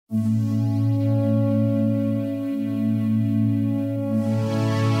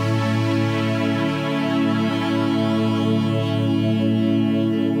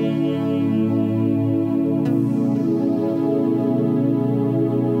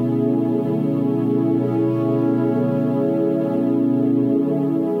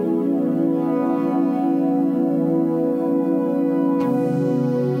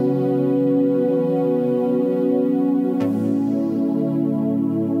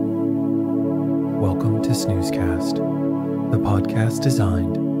Welcome to Snoozecast, the podcast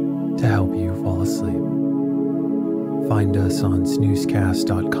designed to help you fall asleep. Find us on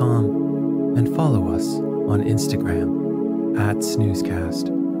snoozecast.com and follow us on Instagram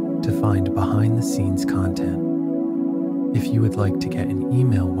 @snoozecast to find behind-the-scenes content. If you would like to get an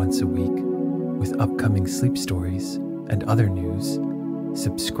email once a week with upcoming sleep stories and other news,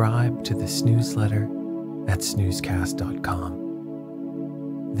 subscribe to the Snoozeletter at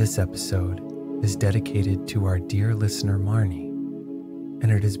snoozecast.com. This episode is dedicated to our dear listener Marnie,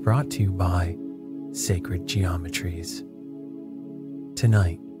 and it is brought to you by Sacred Geometries.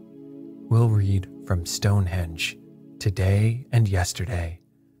 Tonight, we'll read from Stonehenge, Today and Yesterday,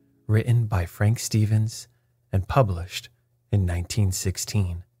 written by Frank Stevens and published in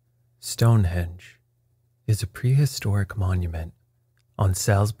 1916. Stonehenge is a prehistoric monument on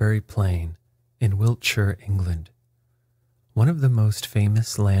Salisbury Plain in Wiltshire, England. One of the most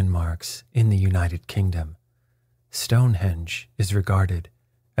famous landmarks in the United Kingdom, Stonehenge is regarded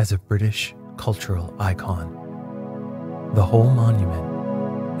as a British cultural icon. The whole monument,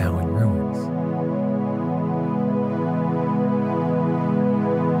 now in ruins,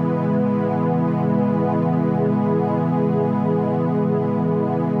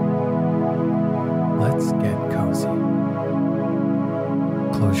 let's get cozy.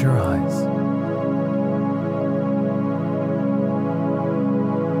 Close your eyes.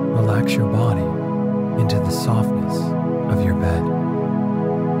 Relax your body into the softness of your bed.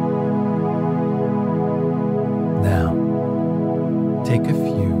 Now, take a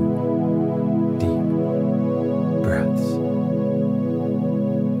few deep breaths.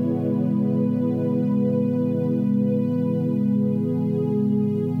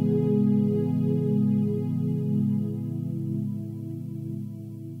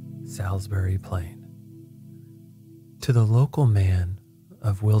 Salisbury Plain. To the local man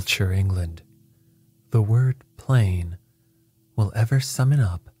of Wiltshire, England, the word plain will ever summon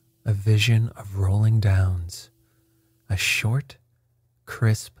up a vision of rolling downs, a short,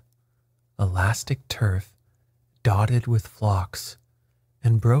 crisp, elastic turf dotted with flocks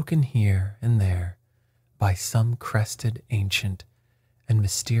and broken here and there by some crested ancient and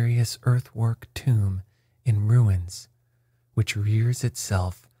mysterious earthwork tomb in ruins which rears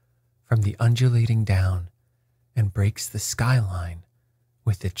itself from the undulating down and breaks the skyline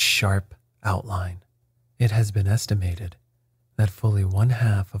with its sharp outline. It has been estimated that fully one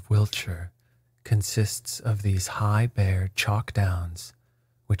half of Wiltshire consists of these high bare chalk downs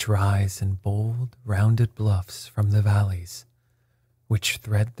which rise in bold rounded bluffs from the valleys which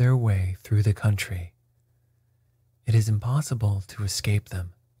thread their way through the country. It is impossible to escape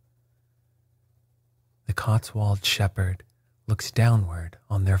them. The Cotswold shepherd looks downward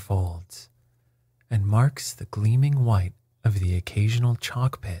on their folds and marks the gleaming white of the occasional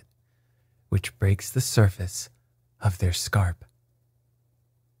chalk pit which breaks the surface of their scarp.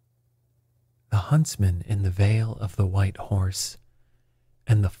 The huntsman in the Vale of the White Horse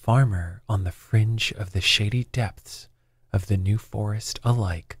and the farmer on the fringe of the shady depths of the New Forest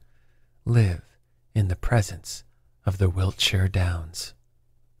alike live in the presence of the Wiltshire Downs.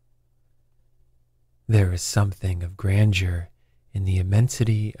 There is something of grandeur in the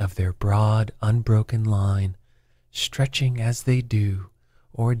immensity of their broad, unbroken line, stretching as they do,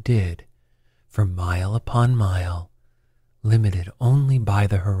 or did, for mile upon mile, limited only by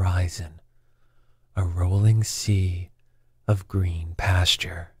the horizon, a rolling sea of green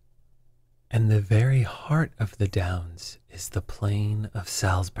pasture. And the very heart of the downs is the plain of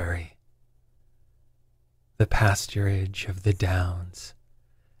Salisbury. The pasturage of the downs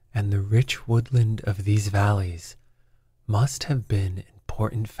and the rich woodland of these valleys must have been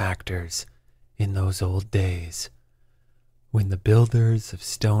important factors in those old days, when the builders of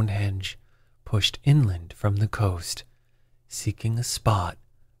Stonehenge pushed inland from the coast, seeking a spot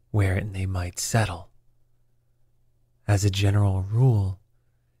wherein they might settle. As a general rule,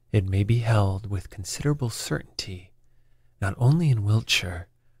 it may be held with considerable certainty, not only in Wiltshire,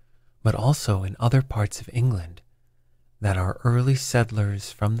 but also in other parts of England, that our early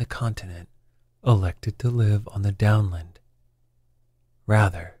settlers from the continent elected to live on the downland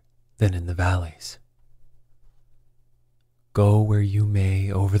rather than in the valleys. Go where you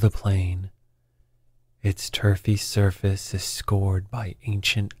may over the plain, its turfy surface is scored by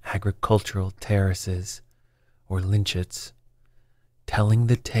ancient agricultural terraces or lynchets, telling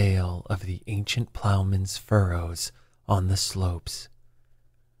the tale of the ancient plowman's furrows on the slopes,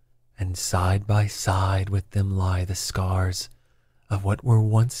 and side by side with them lie the scars of what were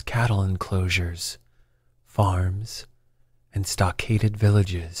once cattle enclosures, farms, and stockaded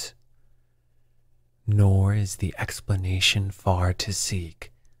villages. Nor is the explanation far to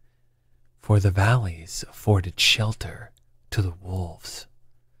seek, for the valleys afforded shelter to the wolves,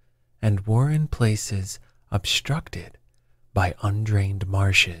 and were in places obstructed by undrained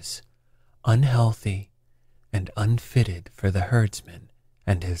marshes, unhealthy and unfitted for the herdsman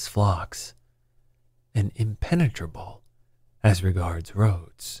and his flocks, and impenetrable as regards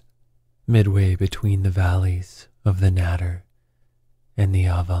roads. Midway between the valleys of the Nadder and the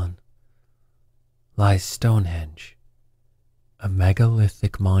Avon lies Stonehenge, a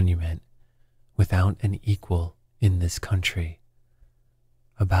megalithic monument without an equal in this country,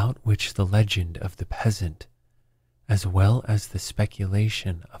 about which the legend of the peasant, as well as the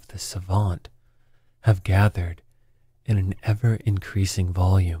speculation of the savant, have gathered in an ever-increasing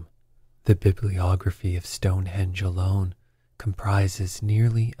volume. The bibliography of Stonehenge alone comprises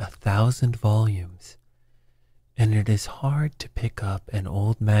nearly 1,000 volumes, and it is hard to pick up an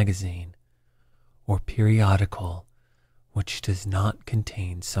old magazine or periodical which does not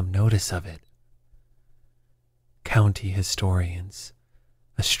contain some notice of it. County historians,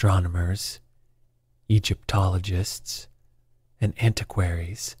 astronomers, Egyptologists, and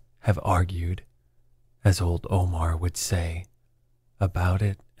antiquaries have argued, as old Omar would say, about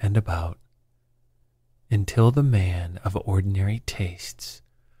it and about, until the man of ordinary tastes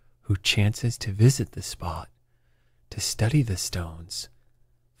who chances to visit the spot to study the stones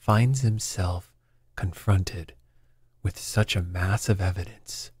finds himself confronted with such a mass of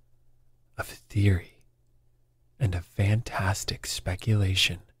evidence, of theory, and of fantastic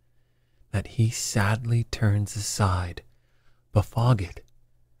speculation that he sadly turns aside, befogged,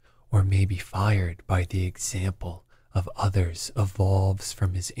 or may be fired by the example of others, evolves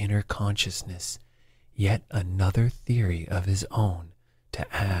from his inner consciousness yet another theory of his own to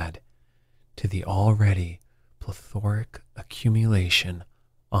add to the already plethoric accumulation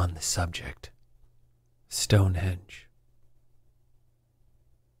on the subject. Stonehenge.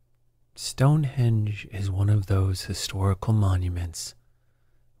 Stonehenge is one of those historical monuments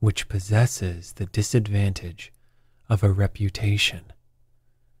which possesses the disadvantage of a reputation.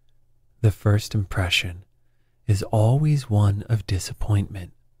 The first impression is always one of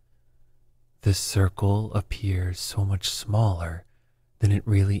disappointment. The circle appears so much smaller than it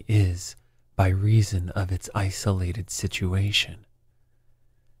really is by reason of its isolated situation.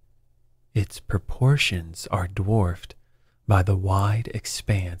 Its proportions are dwarfed by the wide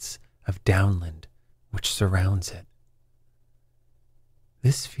expanse of downland which surrounds it.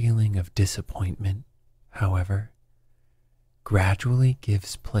 This feeling of disappointment, however, gradually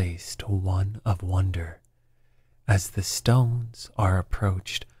gives place to one of wonder as the stones are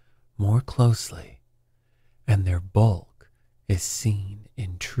approached more closely and their bulk is seen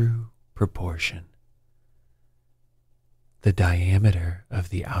in true proportion. The diameter of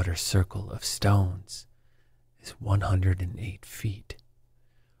the outer circle of stones is 108 feet,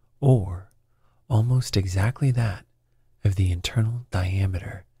 or almost exactly that of the internal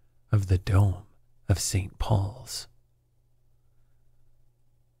diameter of the dome of St. Paul's.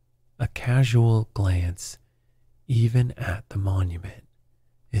 A casual glance even at the monument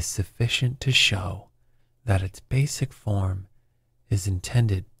is sufficient to show that its basic form is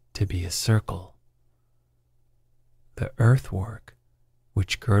intended to be a circle. The earthwork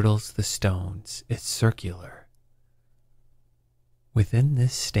which girdles the stones is circular. Within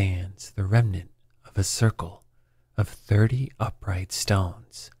this stands the remnant of a circle of 30 upright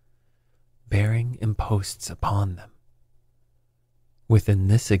stones, bearing imposts upon them. Within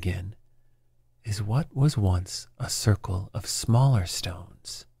this again is what was once a circle of smaller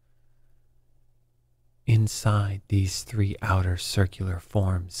stones. Inside these 3 outer circular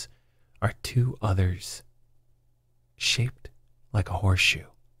forms are 2 others, shaped like a horseshoe.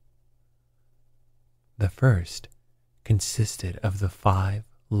 The first consisted of the 5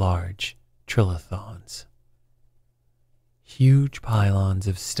 large trilithons, huge pylons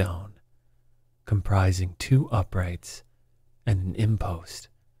of stone comprising 2 uprights and an impost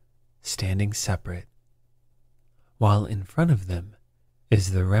standing separate, while in front of them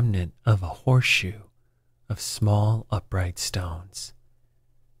is the remnant of a horseshoe of small upright stones,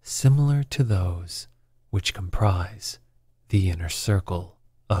 similar to those which comprise the inner circle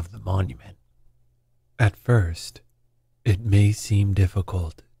of the monument. At first, It may seem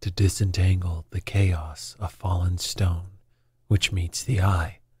difficult to disentangle the chaos of fallen stone which meets the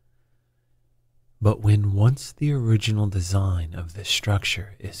eye, but when once the original design of this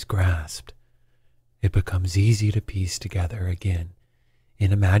structure is grasped, it becomes easy to piece together again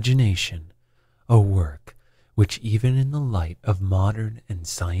in imagination a work which even in the light of modern and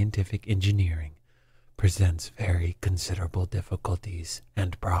scientific engineering presents very considerable difficulties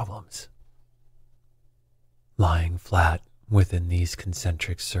and problems. Lying flat within these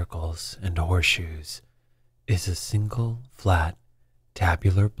concentric circles and horseshoes is a single flat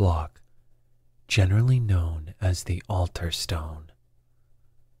tabular block generally known as the altar stone.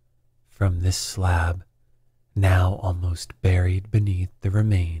 From this slab, now almost buried beneath the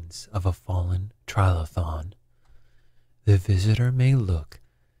remains of a fallen trilithon, the visitor may look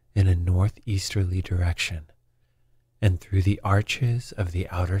in a northeasterly direction, and through the arches of the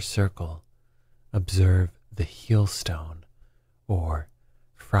outer circle observe the heel stone, or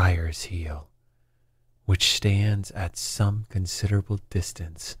friar's heel, which stands at some considerable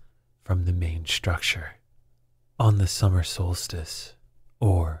distance from the main structure. On the summer solstice,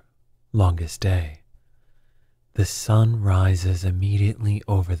 or longest day, the sun rises immediately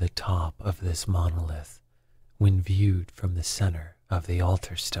over the top of this monolith when viewed from the center of the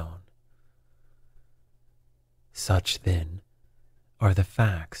altar stone. Such, then, are the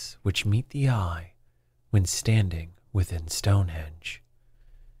facts which meet the eye when standing within Stonehenge.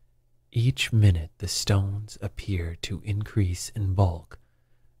 Each minute the stones appear to increase in bulk,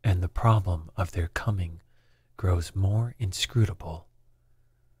 and the problem of their coming grows more inscrutable.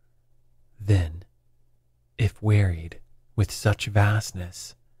 Then, if wearied with such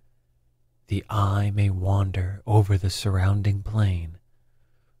vastness, the eye may wander over the surrounding plain,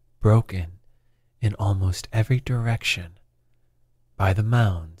 broken in almost every direction by the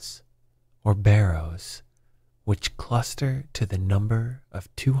mounds or barrows which cluster to the number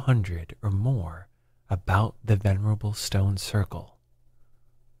of 200 or more about the venerable stone circle.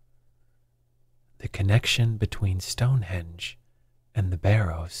 The connection between Stonehenge and the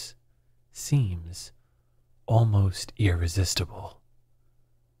barrows seems almost irresistible.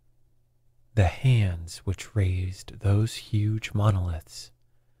 The hands which raised those huge monoliths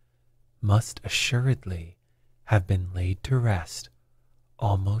must assuredly have been laid to rest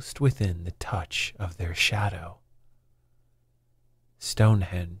almost within the touch of their shadow.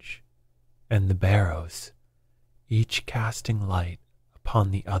 Stonehenge and the barrows, each casting light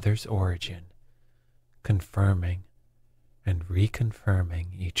upon the other's origin, confirming and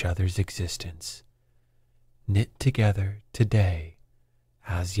reconfirming each other's existence, knit together today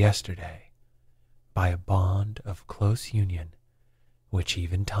as yesterday by a bond of close union which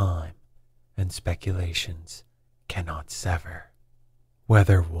even time and speculations cannot sever.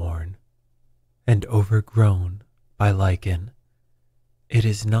 Weather-worn and overgrown by lichen, it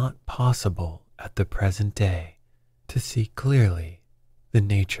is not possible at the present day to see clearly the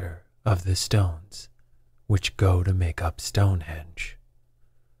nature of the stones which go to make up Stonehenge.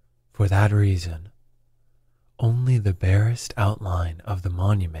 For that reason, only the barest outline of the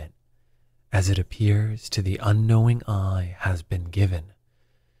monument as it appears to the unknowing eye has been given,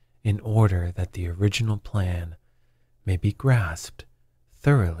 in order that the original plan may be grasped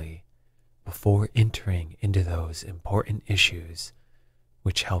thoroughly before entering into those important issues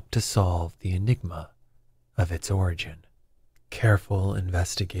which help to solve the enigma of its origin. Careful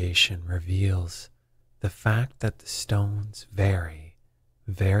investigation reveals the fact that the stones vary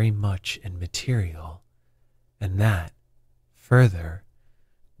very much in material, and that, further,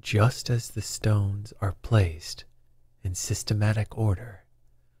 just as the stones are placed in systematic order,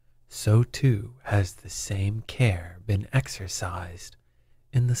 so too has the same care been exercised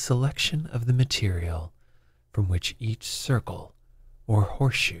in the selection of the material from which each circle or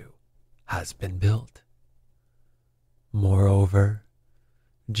horseshoe has been built. Moreover,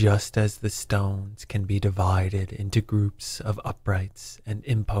 just as the stones can be divided into groups of uprights and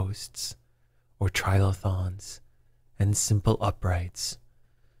imposts, or trilithons and simple uprights,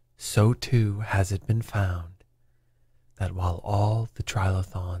 so too has it been found that while all the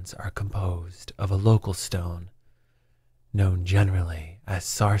trilithons are composed of a local stone, known generally as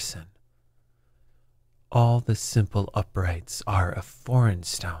sarsen, all the simple uprights are of foreign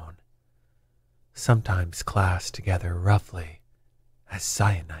stone, sometimes classed together roughly as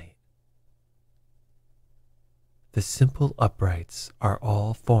syenite. The simple uprights are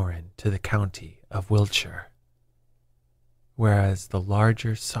all foreign to the county of Wiltshire, whereas the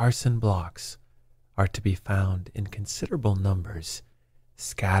larger sarsen blocks are to be found in considerable numbers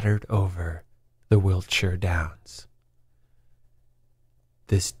scattered over the Wiltshire Downs.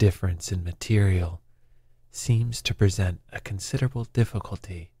 This difference in material seems to present a considerable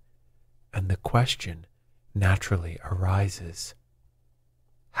difficulty, and the question naturally arises,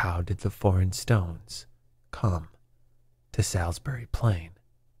 how did the foreign stones come to Salisbury Plain?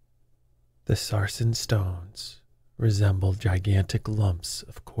 The Sarsen stones resemble gigantic lumps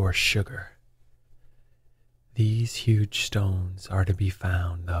of coarse sugar. These huge stones are to be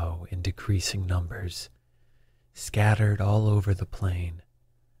found, though, in decreasing numbers, scattered all over the plain,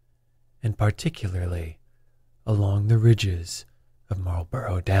 and particularly along the ridges of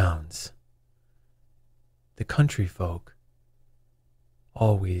Marlborough Downs. The country folk,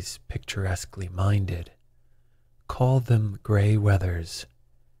 always picturesquely minded, call them grey weathers,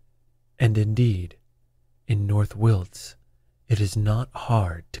 and indeed, in North Wilts, it is not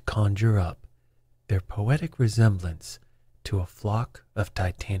hard to conjure up their poetic resemblance to a flock of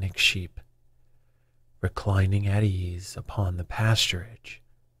titanic sheep, reclining at ease upon the pasturage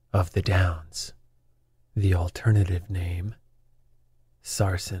of the downs. The alternative name,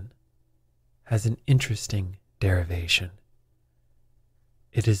 Sarsen, has an interesting derivation.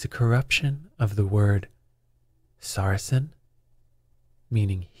 It is a corruption of the word Saracen,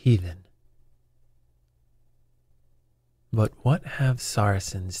 meaning heathen. But what have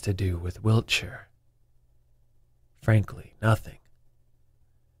Saracens to do with Wiltshire? Frankly, nothing.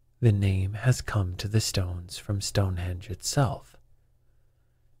 The name has come to the stones from Stonehenge itself,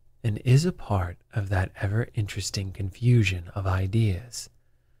 and is a part of that ever-interesting confusion of ideas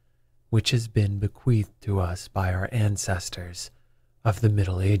which has been bequeathed to us by our ancestors of the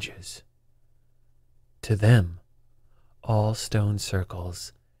Middle Ages. To them, all stone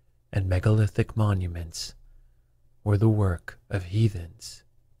circles and megalithic monuments were the work of heathens.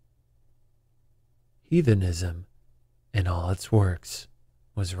 Heathenism, in all its works,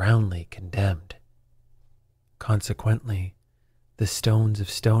 was roundly condemned. Consequently, the stones of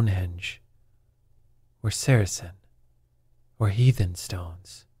Stonehenge were Saracen or heathen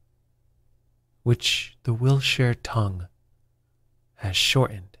stones, which the Wiltshire tongue has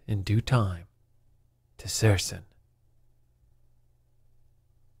shortened in due time to Sarsen.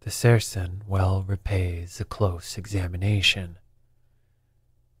 The Sarsen well repays a close examination.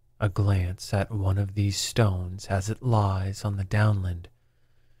 A glance at one of these stones as it lies on the downland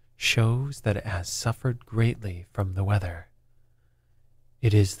shows that it has suffered greatly from the weather.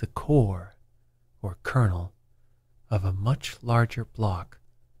 It is the core or kernel of a much larger block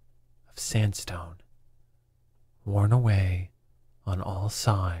of sandstone, worn away on all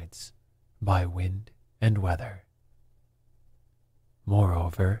sides by wind and weather.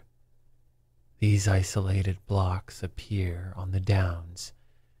 Moreover, these isolated blocks appear on the downs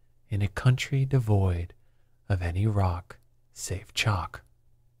in a country devoid of any rock save chalk,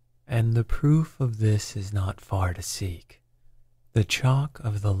 and the proof of this is not far to seek. The chalk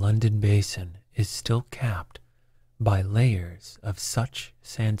of the London basin is still capped by layers of such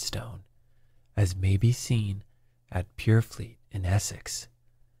sandstone as may be seen at Purefleet in Essex.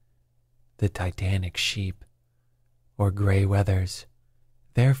 The titanic sheep, or grey weathers,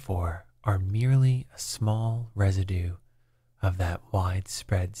 therefore are merely a small residue of that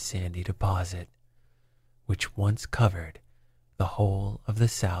widespread sandy deposit which once covered the whole of the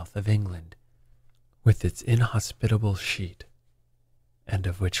south of England with its inhospitable sheet, and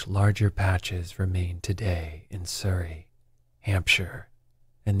of which larger patches remain today in Surrey, Hampshire,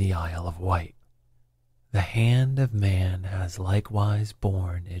 and the Isle of Wight. The hand of man has likewise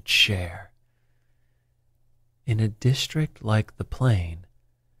borne its share. In a district like the Plain,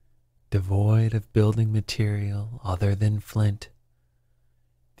 devoid of building material other than flint,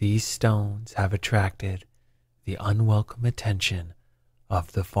 these stones have attracted the unwelcome attention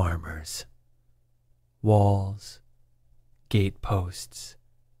of the farmers. Walls, gate posts,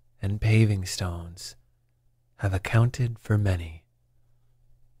 and paving stones have accounted for many.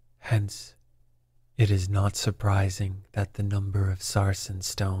 Hence, it is not surprising that the number of Sarsen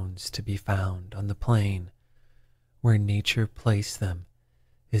stones to be found on the plain where nature placed them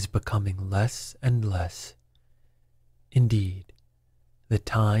is becoming less and less. Indeed, the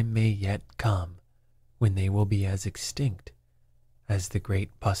time may yet come when they will be as extinct as the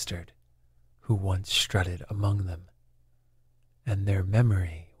great bustard who once strutted among them, and their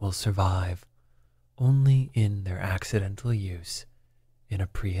memory will survive only in their accidental use in a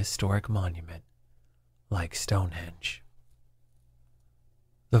prehistoric monument like Stonehenge.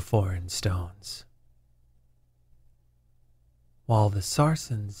 The foreign stones. While the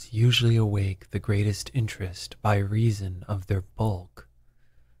Sarsens usually awake the greatest interest by reason of their bulk,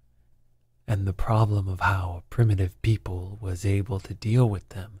 and the problem of how a primitive people was able to deal with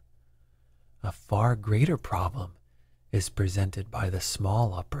them, a far greater problem is presented by the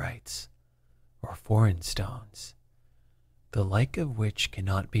small uprights, or foreign stones, the like of which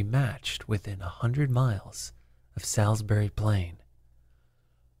cannot be matched within 100 miles of Salisbury Plain,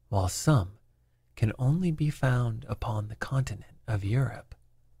 while some can only be found upon the continent of Europe.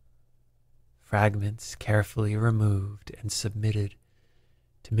 Fragments carefully removed and submitted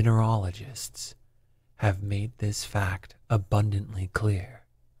to mineralogists have made this fact abundantly clear,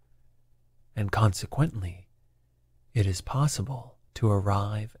 and consequently it is possible to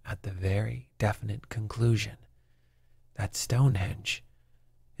arrive at the very definite conclusion that Stonehenge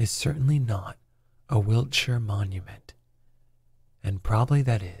is certainly not a Wiltshire monument, and probably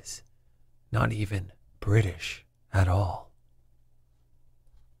that is not even British at all.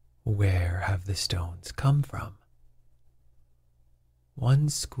 Where have the stones come from? One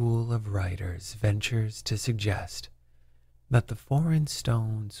school of writers ventures to suggest that the foreign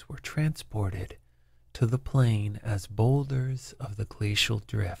stones were transported to the plain as boulders of the glacial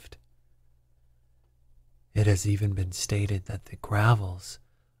drift. It has even been stated that the gravels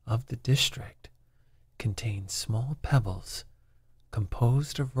of the district contain small pebbles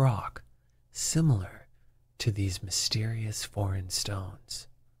composed of rock similar to these mysterious foreign stones.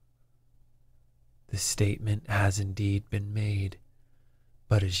 The statement has indeed been made,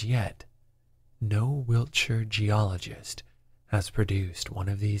 but as yet no Wiltshire geologist has produced one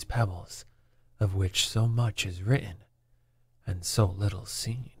of these pebbles of which so much is written and so little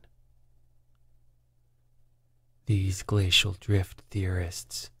seen. These glacial drift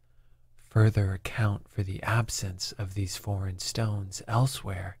theorists further account for the absence of these foreign stones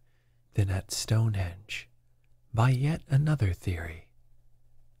elsewhere than at Stonehenge by yet another theory,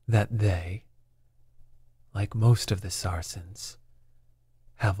 that they, like most of the Sarsens,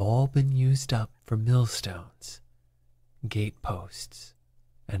 have all been used up for millstones, gateposts,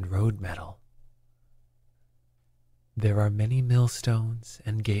 and road metal. There are many millstones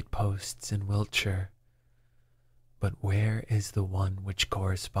and gateposts in Wiltshire, but where is the one which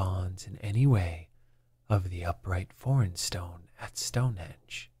corresponds in any way of the upright foreign stone at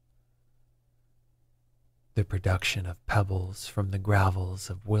Stonehenge? The production of pebbles from the gravels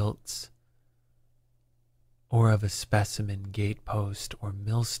of Wilts, or of a specimen gatepost or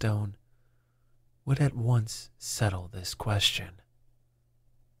millstone, would at once settle this question.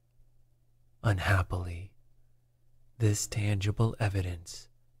 Unhappily, this tangible evidence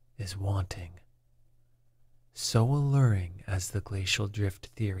is wanting. So alluring as the glacial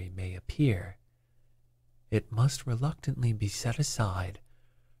drift theory may appear, it must reluctantly be set aside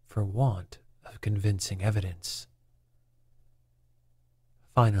for want of convincing evidence.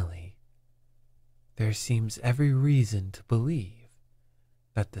 Finally, there seems every reason to believe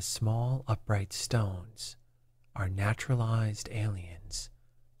that the small upright stones are naturalized aliens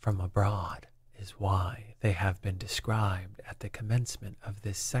from abroad, is why they have been described at the commencement of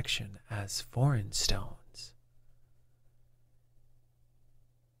this section as foreign stones.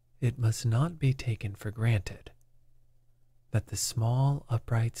 It must not be taken for granted that the small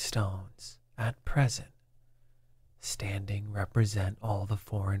upright stones at present standing represent all the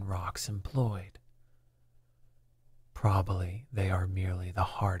foreign rocks employed. Probably they are merely the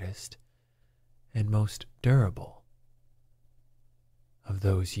hardest and most durable of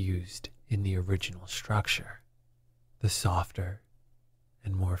those used in the original structure, the softer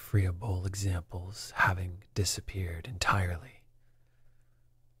and more friable examples having disappeared entirely,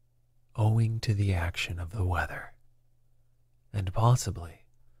 owing to the action of the weather, and possibly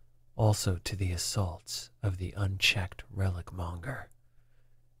also to the assaults of the unchecked relic monger,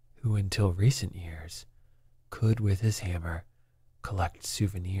 who until recent years could with his hammer collect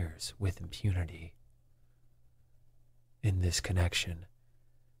souvenirs with impunity. In this connection,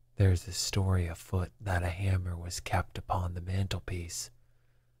 there is a story afoot that a hammer was kept upon the mantelpiece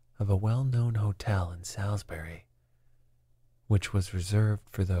of a well-known hotel in Salisbury, which was reserved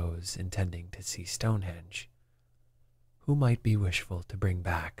for those intending to see Stonehenge, who might be wishful to bring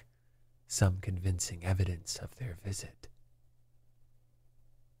back some convincing evidence of their visit.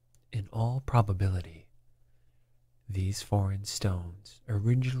 In all probability, these foreign stones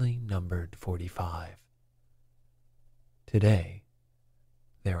originally numbered 45. Today,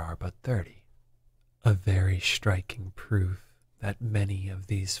 there are but 30. A very striking proof that many of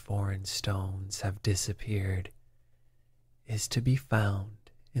these foreign stones have disappeared is to be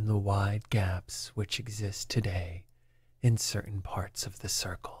found in the wide gaps which exist today in certain parts of the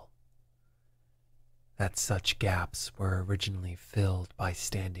circle. That such gaps were originally filled by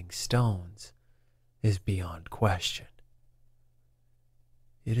standing stones is beyond question.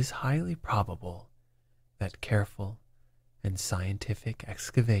 It is highly probable that careful and scientific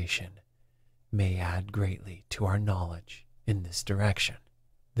excavation may add greatly to our knowledge in this direction.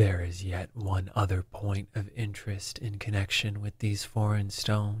 There is yet one other point of interest in connection with these foreign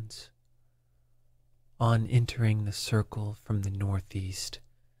stones. On entering the circle from the northeast,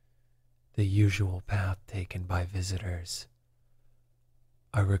 the usual path taken by visitors,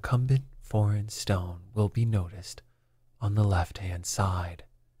 a recumbent foreign stone will be noticed on the left-hand side,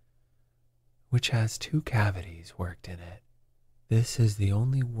 which has two cavities worked in it. This is the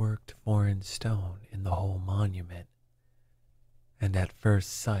only worked foreign stone in the whole monument, and at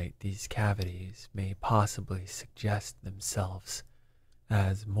first sight these cavities may possibly suggest themselves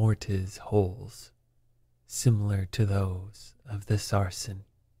as mortise holes, similar to those of the sarsen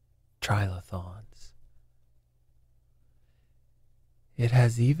trilithons. It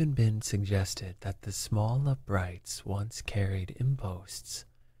has even been suggested that the small uprights once carried imposts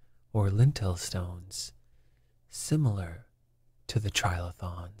or lintel stones similar to the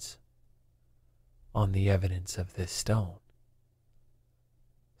trilithons on the evidence of this stone.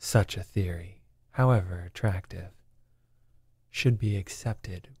 Such a theory, however attractive, should be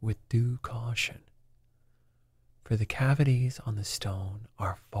accepted with due caution, for the cavities on the stone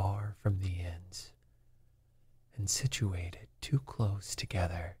are far from the ends and situated too close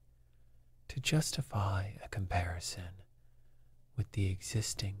together to justify a comparison with the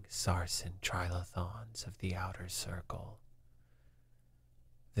existing sarsen trilithons of the outer circle.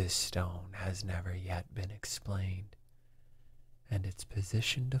 This stone has never yet been explained, and its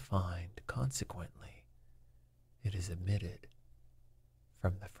position defined. Consequently, it is omitted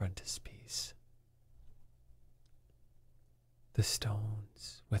from the frontispiece. The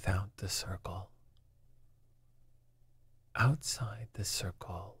stones without the circle. Outside the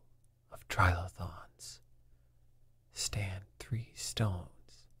circle of trilithons stand three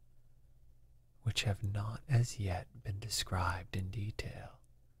stones which have not as yet been described in detail,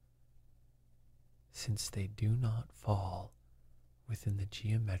 since they do not fall within the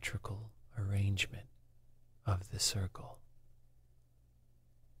geometrical arrangement of the circle.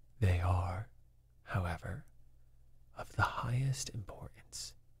 They are, however, of the highest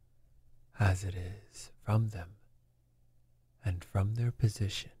importance, as it is from them and from their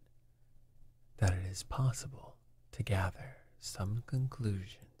position that it is possible to gather some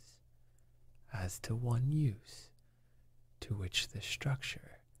conclusions as to one use to which the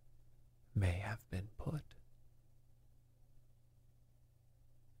structure may have been put.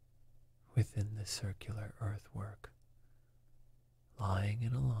 Within the circular earthwork, lying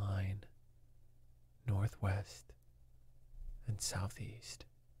in a line northwest and southeast,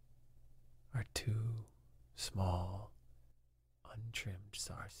 are two small, untrimmed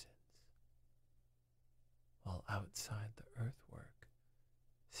sarsens, while outside the earthwork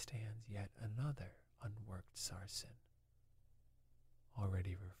stands yet another unworked sarsen,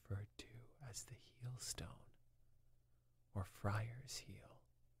 already referred to as the heel stone or friar's heel.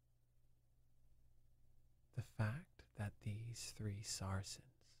 The fact that these three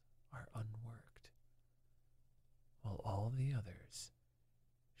sarsens are unworked, while all the others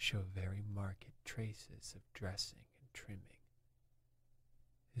show very marked traces of dressing and trimming,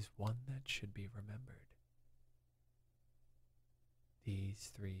 is one that should be remembered.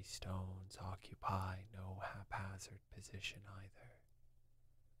 These three stones occupy no haphazard position either.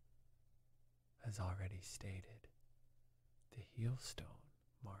 As already stated, the heel stone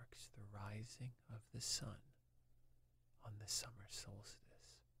marks the rising of the sun on the summer solstice.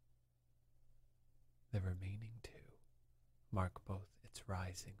 The remaining two mark both its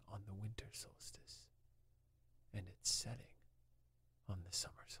rising on the winter solstice and its setting on the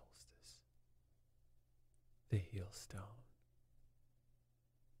summer solstice. The heel stone,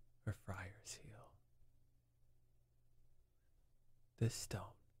 or friar's heel. This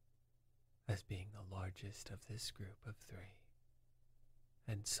stone, as being the largest of this group of three,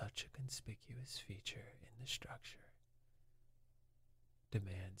 and such a conspicuous feature in the structure,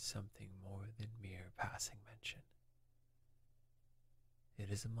 demands something more than mere passing mention.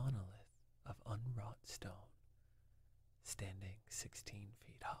 It is a monolith of unwrought stone, standing 16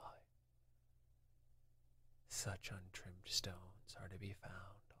 feet high. Such untrimmed stones are to be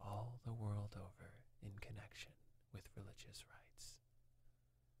found all the world over in connection with religious rites.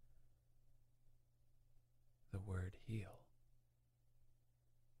 The word heel,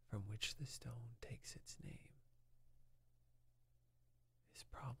 from which the stone takes its name, is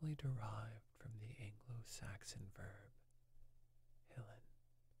probably derived from the Anglo-Saxon verb hillen,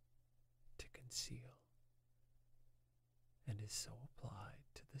 to conceal, and is so applied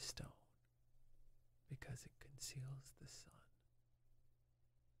to the stone because it conceals the sun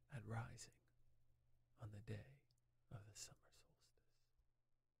at rising on the day